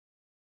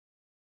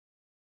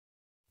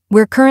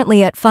"We're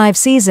currently at 5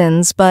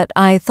 seasons, but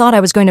I thought I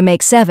was going to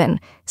make 7,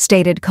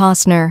 stated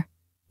Costner.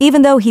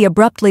 Even though he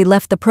abruptly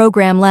left the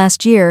program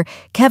last year,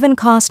 Kevin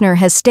Costner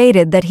has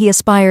stated that he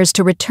aspires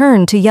to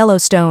return to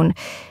Yellowstone.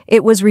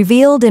 It was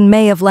revealed in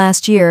May of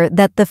last year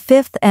that the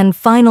 5th and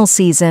final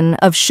season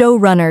of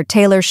showrunner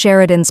Taylor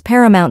Sheridan's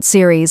Paramount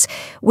series,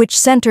 which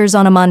centers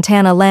on a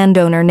Montana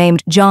landowner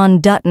named John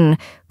Dutton,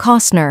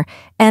 Costner,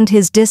 and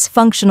his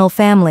dysfunctional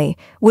family,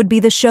 would be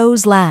the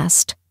show's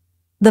last.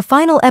 The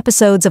final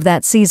episodes of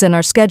that season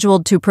are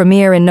scheduled to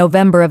premiere in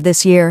November of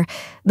this year.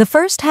 The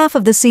first half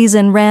of the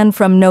season ran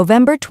from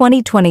November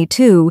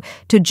 2022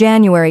 to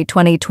January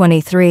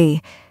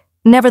 2023.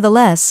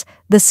 Nevertheless,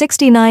 the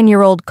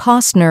 69-year-old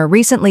Costner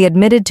recently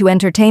admitted to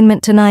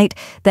Entertainment Tonight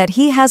that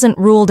he hasn't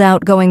ruled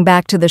out going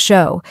back to the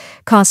show.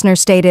 Costner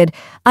stated,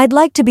 "I'd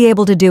like to be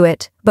able to do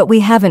it, but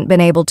we haven't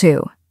been able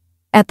to.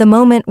 At the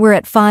moment, we're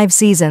at 5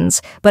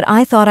 seasons, but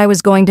I thought I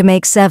was going to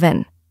make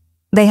 7.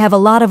 They have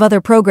a lot of other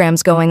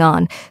programs going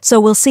on, so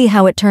we'll see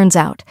how it turns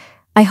out.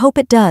 I hope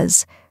it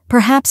does.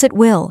 Perhaps it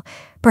will.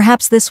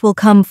 Perhaps this will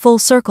come full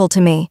circle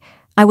to me.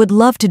 I would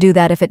love to do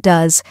that if it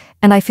does,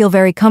 and I feel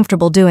very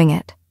comfortable doing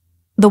it."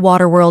 The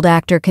Waterworld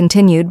actor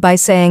continued by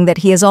saying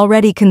that he has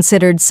already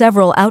considered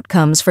several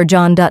outcomes for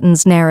John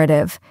Dutton's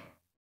narrative.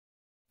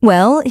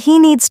 "Well, he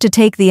needs to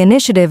take the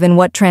initiative in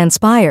what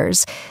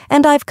transpires,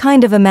 and I've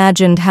kind of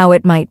imagined how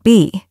it might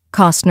be,"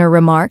 Costner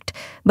remarked,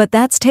 "but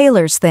that's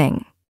Taylor's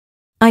thing.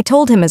 I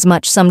told him as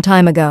much some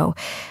time ago.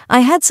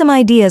 I had some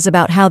ideas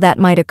about how that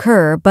might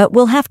occur, but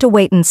we'll have to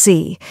wait and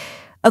see."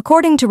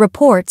 According to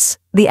reports,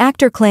 the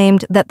actor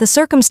claimed that the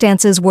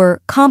circumstances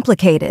were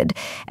complicated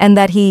and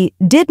that he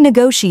did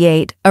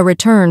negotiate a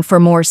return for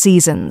more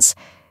seasons.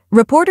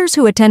 Reporters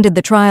who attended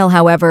the trial,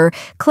 however,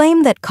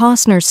 claim that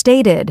Costner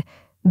stated,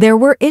 "There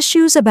were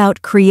issues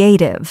about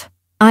creative.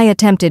 I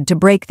attempted to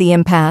break the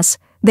impasse.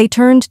 They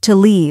turned to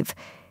leave."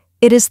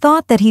 It is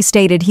thought that he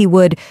stated he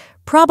would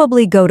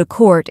probably go to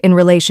court in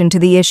relation to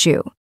the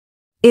issue.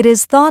 It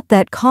is thought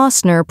that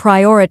Costner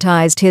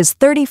prioritized his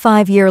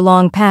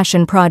 35-year-long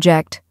passion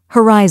project,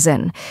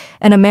 Horizon,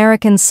 an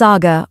American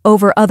saga,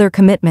 over other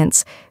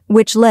commitments,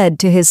 which led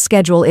to his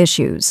schedule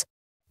issues.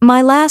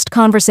 "My last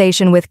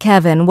conversation with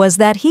Kevin was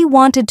that he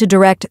wanted to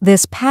direct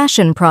this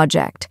passion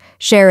project,"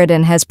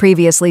 Sheridan has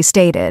previously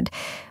stated.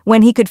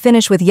 "When he could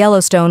finish with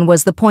Yellowstone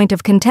was the point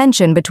of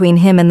contention between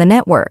him and the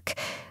network.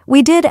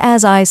 We did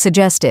as I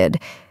suggested.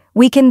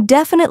 We can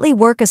definitely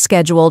work a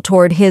schedule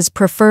toward his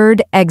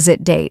preferred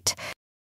exit date.